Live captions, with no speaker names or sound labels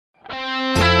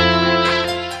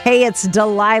Hey, it's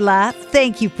Delilah.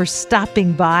 Thank you for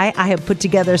stopping by. I have put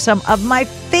together some of my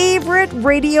favorite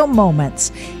radio moments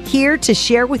here to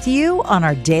share with you on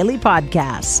our daily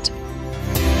podcast.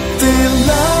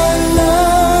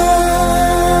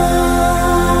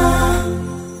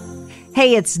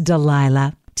 Hey, it's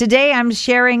Delilah. Today I'm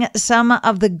sharing some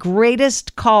of the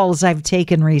greatest calls I've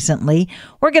taken recently.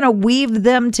 We're going to weave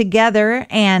them together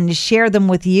and share them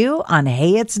with you on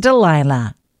Hey, it's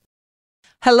Delilah.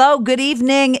 Hello, good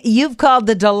evening. You've called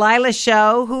the Delilah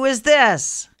Show. Who is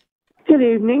this? Good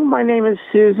evening. My name is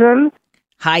Susan.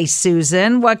 Hi,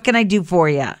 Susan. What can I do for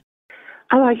you?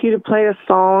 I'd like you to play a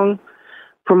song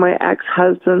for my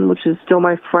ex-husband, which is still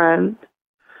my friend.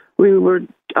 We were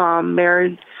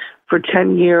married for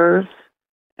 10 years,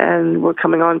 and we're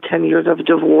coming on 10 years of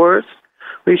divorce.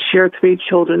 We share 3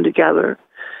 children together.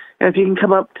 And if you can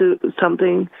come up to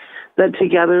something that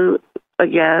together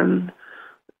again,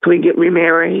 can we get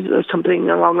remarried or something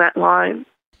along that line?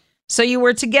 So you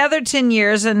were together 10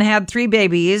 years and had 3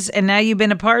 babies, and now you've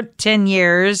been apart 10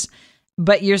 years,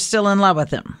 but you're still in love with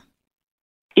him.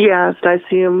 Yes, I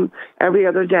see him every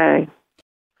other day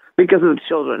because of the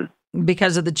children.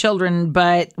 Because of the children,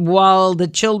 but while the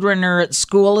children are at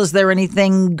school, is there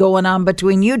anything going on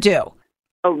between you two?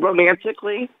 Oh,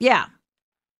 romantically? Yeah.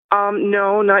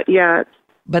 No, not yet.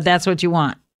 But that's what you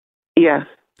want? Yes.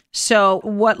 So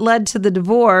what led to the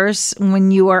divorce when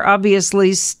you are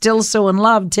obviously still so in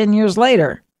love 10 years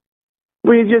later?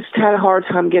 We just had a hard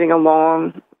time getting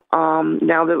along.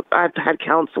 Now that I've had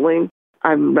counseling,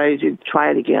 I'm ready to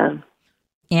try it again.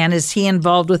 And is he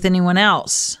involved with anyone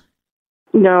else?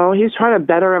 No, he's trying to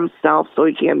better himself so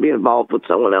he can't be involved with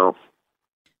someone else.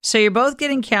 So you're both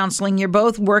getting counseling. You're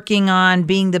both working on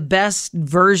being the best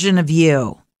version of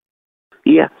you.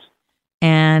 Yes.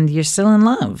 And you're still in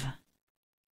love.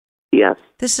 Yes.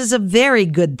 This is a very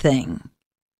good thing.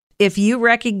 If you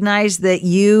recognize that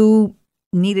you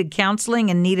needed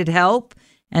counseling and needed help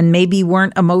and maybe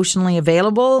weren't emotionally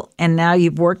available, and now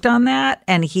you've worked on that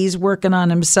and he's working on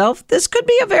himself, this could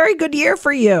be a very good year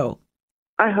for you.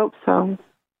 I hope so.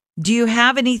 Do you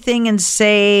have anything in,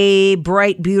 say,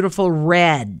 bright, beautiful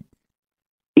red?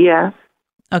 Yes.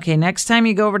 Okay, next time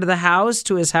you go over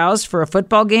to his house for a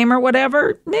football game or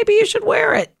whatever, maybe you should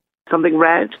wear it. Something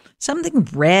red? Something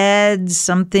red,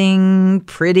 something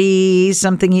pretty,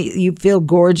 something you feel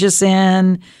gorgeous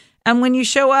in. And when you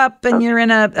show up and you're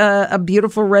in a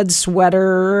beautiful red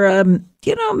sweater,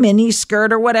 mini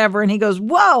skirt or whatever, and he goes,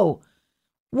 whoa,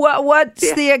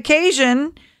 what's the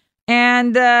occasion?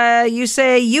 And you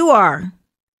say, you are.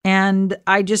 And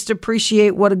I just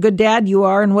appreciate what a good dad you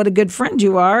are and what a good friend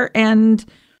you are. And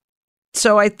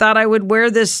so I thought I would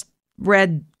wear this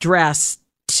red dress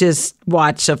to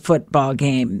watch a football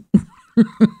game.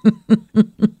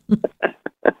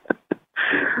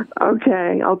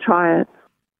 Okay, I'll try it.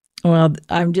 Well,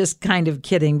 I'm just kind of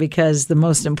kidding because the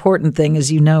most important thing,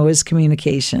 as you know, is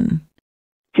communication.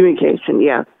 Communication,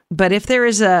 yeah. But if there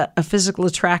is a physical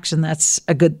attraction, that's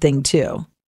a good thing too.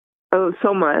 Oh,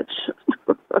 so much.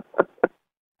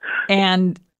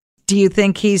 And do you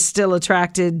think he's still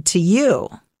attracted to you?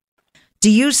 Do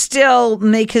you still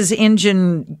make his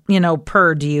engine,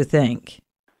 purr, do you think?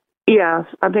 Yes,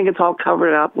 I think it's all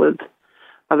covered up with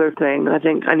other things. I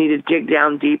think I need to dig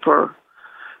down deeper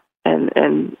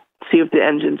and see if the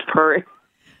engine's purring.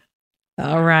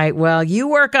 All right. Well, you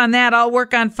work on that. I'll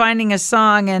work on finding a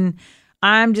song, and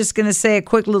I'm just going to say a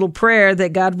quick little prayer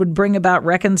that God would bring about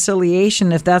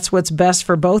reconciliation if that's what's best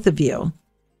for both of you.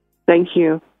 Thank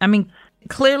you. I mean,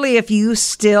 clearly, if you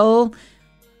still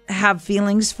have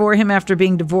feelings for him after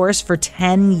being divorced for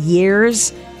 10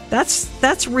 years,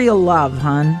 that's real love,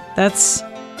 hon. That's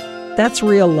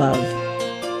real love.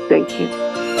 Thank you.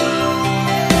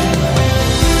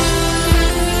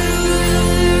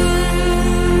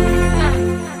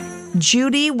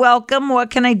 Judy, welcome. What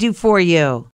can I do for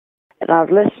you? And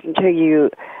I've listened to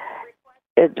you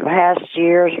in the past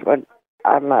years when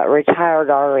I'm a retired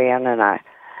RN, and I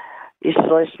used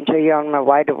to listen to you on my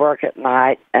way to work at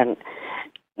night, and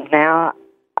now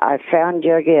I found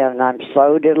you again, and I'm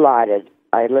so delighted.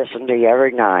 I listen to you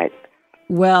every night.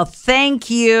 Well,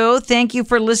 thank you. Thank you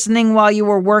for listening while you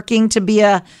were working to be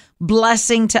a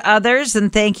blessing to others,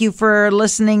 and thank you for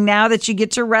listening now that you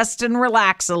get to rest and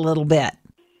relax a little bit.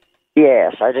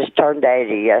 Yes, I just turned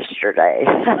 80 yesterday.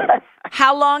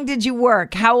 How long did you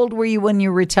work? How old were you when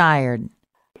you retired?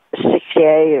 68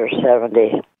 or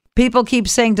 70. People keep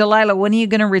saying, Delilah, when are you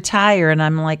going to retire? And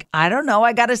I'm like, I don't know.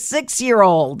 I got a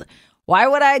 6-year-old. Why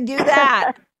would I do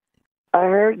that? I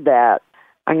heard that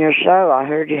on your show. I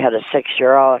heard you had a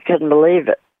 6-year-old. I couldn't believe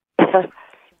it.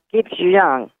 Keeps you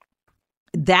young.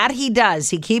 That he does.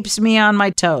 He keeps me on my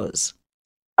toes.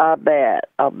 I bet.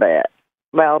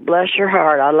 Well, bless your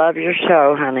heart. I love your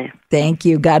show, honey. Thank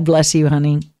you. God bless you,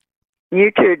 honey.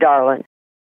 You too, darling.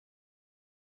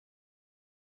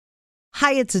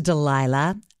 Hi, it's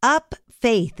Delilah. Up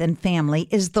Faith and Family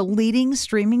is the leading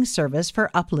streaming service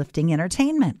for uplifting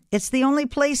entertainment. It's the only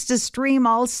place to stream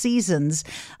all seasons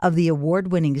of the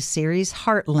award-winning series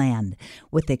Heartland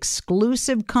with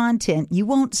exclusive content you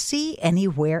won't see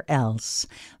anywhere else.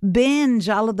 Binge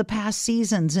all of the past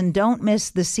seasons and don't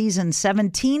miss the season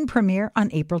 17 premiere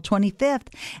on April 25th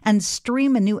and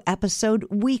stream a new episode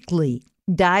weekly.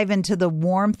 Dive into the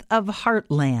warmth of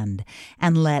Heartland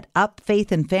and let Up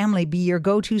Faith and Family be your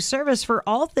go-to service for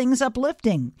all things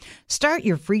uplifting. Start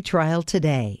your free trial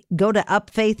today. Go to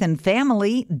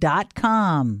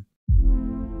upfaithandfamily.com.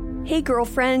 Hey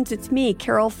girlfriends, it's me,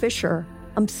 Carol Fisher.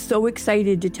 I'm so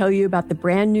excited to tell you about the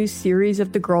brand new series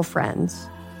of The Girlfriends.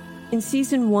 In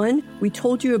season 1, we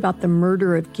told you about the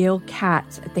murder of Gail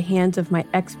Katz at the hands of my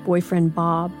ex-boyfriend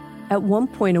Bob. At one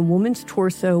point, a woman's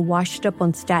torso washed up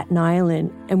on Staten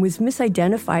Island and was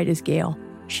misidentified as Gail.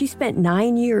 She spent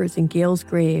 9 years in Gail's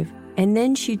grave, and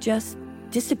then she just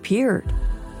disappeared.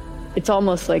 It's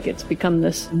almost like it's become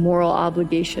this moral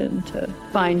obligation to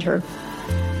find her.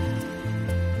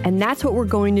 And that's what we're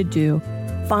going to do.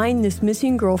 Find this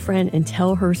missing girlfriend and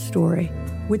tell her story.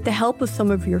 With the help of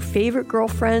some of your favorite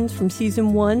girlfriends from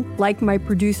season 1, like my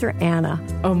producer Anna.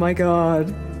 Oh my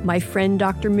God. My friend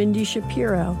Dr. Mindy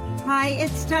Shapiro. Hi,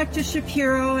 it's Dr.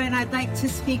 Shapiro, and I'd like to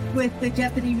speak with the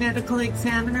Deputy Medical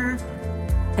Examiner.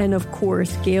 And of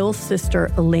course, Gail's sister,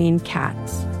 Elaine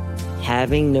Katz.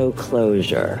 Having no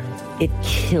closure, it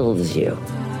kills you.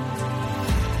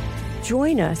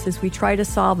 Join us as we try to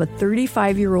solve a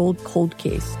 35-year-old cold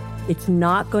case. It's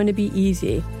not going to be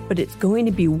easy, but it's going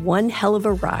to be one hell of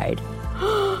a ride.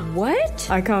 What?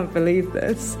 I can't believe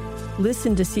this.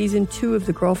 Listen to season 2 of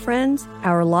The Girlfriends,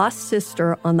 Our Lost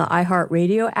Sister on the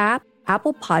iHeartRadio app,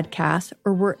 Apple Podcasts,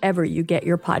 or wherever you get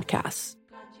your podcasts.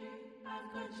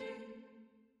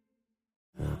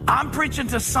 I'm preaching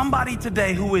to somebody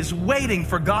today who is waiting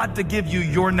for God to give you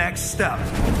your next step.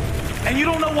 And you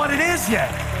don't know what it is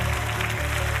yet.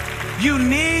 You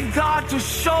need God to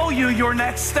show you your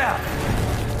next step.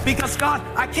 Because God,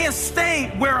 I can't stay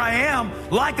where I am,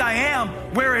 like I am,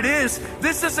 where it is.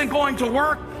 This isn't going to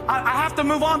work. I have to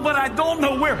move on, but I don't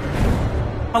know where.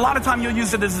 A lot of time you'll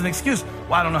use it as an excuse.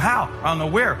 Well, I don't know how. I don't know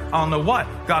where. I don't know what.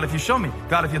 God, if you show me.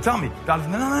 God, if you tell me. God, if...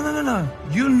 No.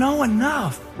 You know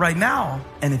enough right now.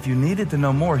 And if you needed to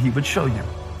know more, he would show you.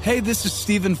 Hey, this is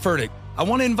Stephen Furtick. I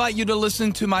want to invite you to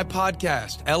listen to my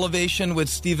podcast, Elevation with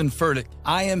Stephen Furtick.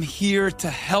 I am here to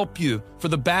help you for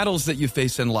the battles that you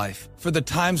face in life, for the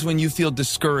times when you feel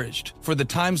discouraged, for the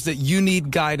times that you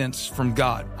need guidance from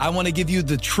God. I want to give you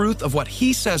the truth of what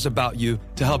he says about you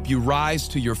to help you rise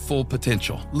to your full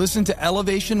potential. Listen to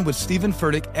Elevation with Stephen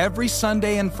Furtick every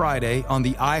Sunday and Friday on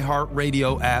the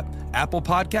iHeartRadio app, Apple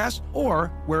Podcasts, or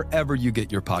wherever you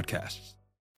get your podcasts.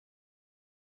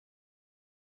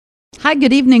 Hi,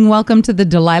 good evening. Welcome to the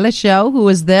Delilah Show. Who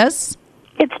is this?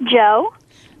 It's Joe.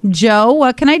 Joe,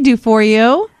 what can I do for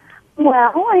you?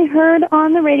 Well, I heard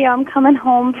on the radio I'm coming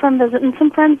home from visiting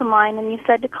some friends of mine, and you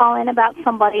said to call in about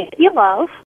somebody that you love.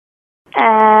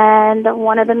 And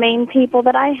one of the main people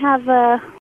that I have a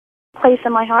place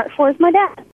in my heart for is my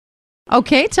dad.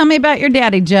 Okay, tell me about your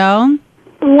daddy, Joe.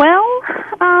 Well,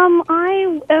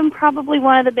 I am probably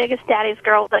one of the biggest daddy's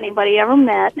girls anybody ever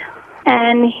met.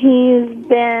 And he's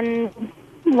been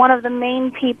one of the main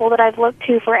people that I've looked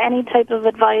to for any type of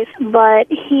advice, but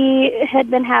he had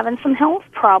been having some health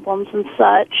problems and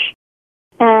such.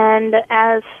 And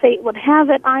as fate would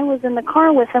have it, I was in the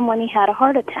car with him when he had a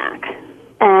heart attack.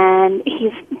 And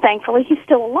thankfully he's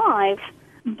still alive,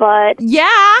 but...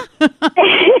 Yeah!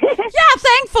 Yeah,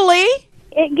 thankfully!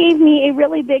 It gave me a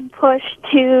really big push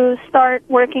to start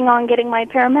working on getting my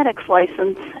paramedic's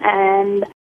license, and...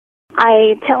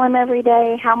 I tell him every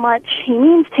day how much he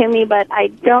means to me, but I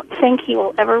don't think he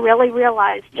will ever really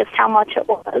realize just how much it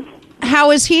was. How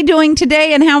is he doing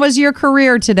today, and how is your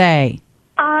career today?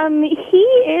 He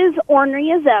is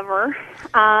ornery as ever.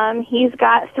 He's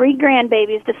got 3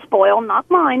 grandbabies to spoil, not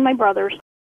mine, my brother's.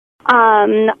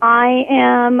 I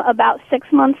am about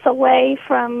 6 months away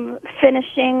from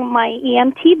finishing my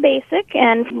EMT basic,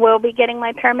 and will be getting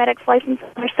my paramedic's license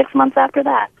for 6 months after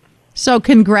that. So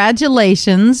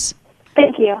congratulations.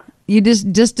 Thank you. You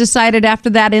just decided after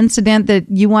that incident that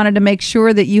you wanted to make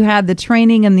sure that you had the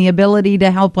training and the ability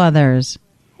to help others.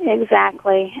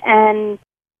 Exactly. And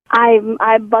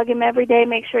I bug him every day,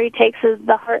 make sure he takes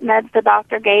the heart meds the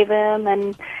doctor gave him,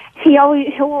 and he'll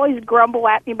always grumble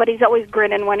at me, but he's always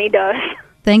grinning when he does.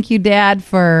 Thank you, Dad,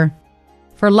 for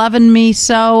loving me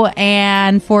so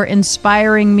and for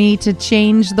inspiring me to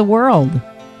change the world.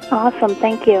 Awesome.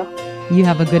 Thank you. You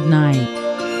have a good night.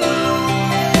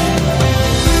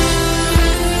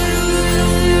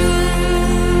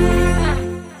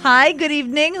 Hi, good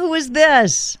evening. Who is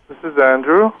this? This is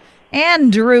Andrew.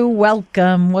 Andrew,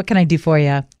 welcome. What can I do for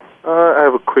you? I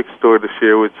have a quick story to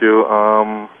share with you.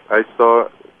 I saw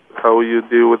how you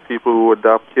deal with people who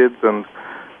adopt kids, and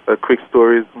a quick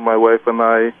story is my wife and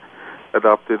I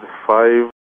adopted 5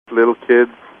 little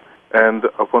kids, and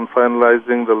upon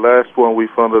finalizing the last one, we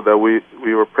found out that we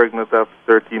were pregnant after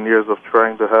 13 years of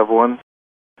trying to have one.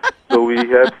 So we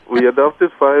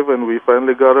adopted 5, and we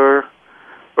finally got our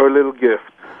little gift.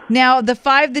 Now, the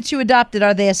 5 that you adopted,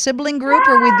 are they a sibling group,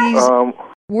 or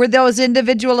were those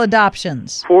individual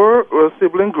adoptions? 4 were a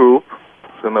sibling group,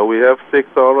 so now we have 6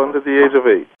 all under the age of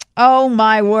 8. Oh,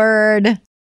 my word.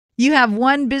 You have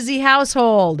one busy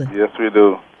household. Yes, we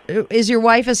do. Is your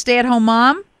wife a stay-at-home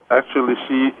mom? Actually,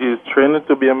 she is training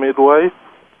to be a midwife,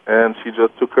 and she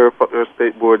just took her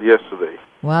state board yesterday.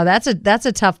 Wow, that's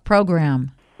a tough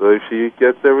program. So if she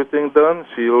gets everything done,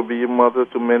 she'll be a mother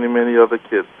to many, many other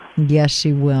kids. Yes,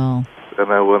 she will.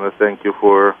 And I want to thank you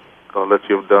for all that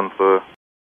you've done for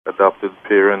adopted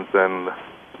parents and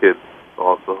kids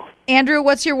also. Andrew,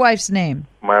 what's your wife's name?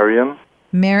 Marion.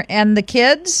 And the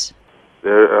kids?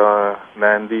 They're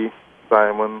Nandy,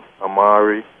 Simon,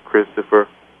 Amari, Christopher,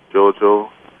 Jojo,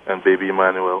 and baby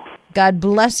Emmanuel. God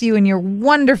bless you and your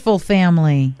wonderful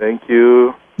family. Thank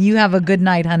you. You have a good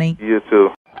night, honey. You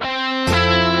too.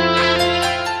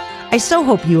 I so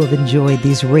hope you have enjoyed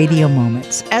these radio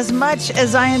moments as much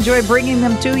as I enjoy bringing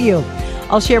them to you.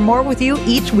 I'll share more with you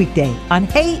each weekday on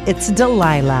Hey, It's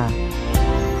Delilah.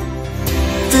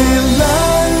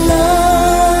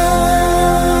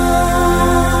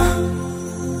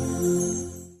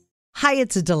 Hi,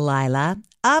 it's Delilah.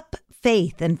 Up,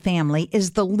 Faith, and Family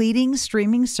is the leading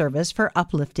streaming service for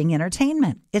uplifting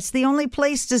entertainment. It's the only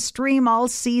place to stream all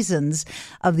seasons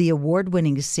of the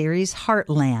award-winning series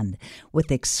Heartland,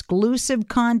 with exclusive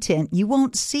content you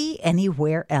won't see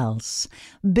anywhere else.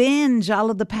 Binge all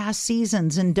of the past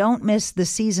seasons and don't miss the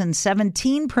season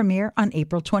 17 premiere on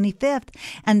April 25th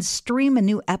and stream a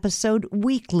new episode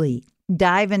weekly.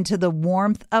 Dive into the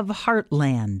warmth of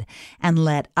Heartland and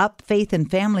let Up, Faith, and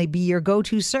Family be your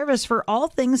go-to service for all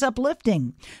things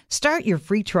uplifting. Start your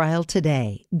free trial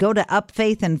today. Go to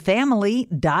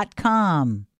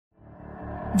upfaithandfamily.com.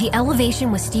 The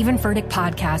Elevation with Stephen Furtick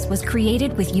podcast was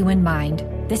created with you in mind.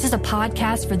 This is a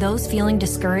podcast for those feeling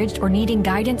discouraged or needing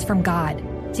guidance from God.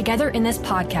 Together in this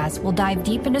podcast, we'll dive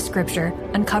deep into Scripture,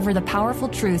 uncover the powerful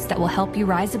truths that will help you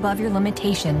rise above your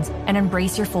limitations and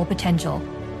embrace your full potential.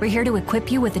 We're here to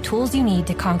equip you with the tools you need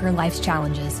to conquer life's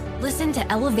challenges. Listen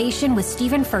to Elevation with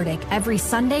Stephen Furtick every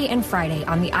Sunday and Friday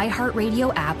on the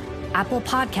iHeartRadio app, Apple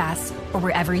Podcasts, or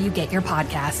wherever you get your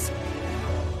podcasts.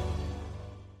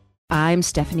 I'm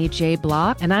Stephanie J.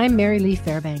 Block. And I'm Mary Lee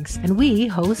Fairbanks. And we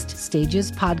host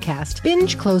Stages Podcast.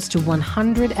 Binge close to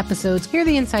 100 episodes. Hear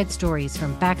the inside stories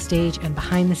from backstage and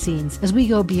behind the scenes as we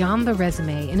go beyond the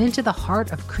resume and into the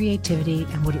heart of creativity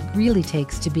and what it really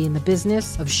takes to be in the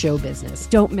business of show business.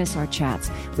 Don't miss our chats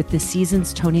with this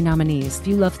season's Tony nominees. If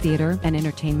you love theater and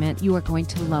entertainment, you are going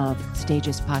to love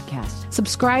Stages Podcast.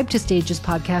 Subscribe to Stages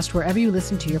Podcast wherever you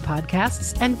listen to your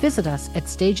podcasts and visit us at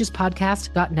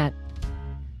stagespodcast.net.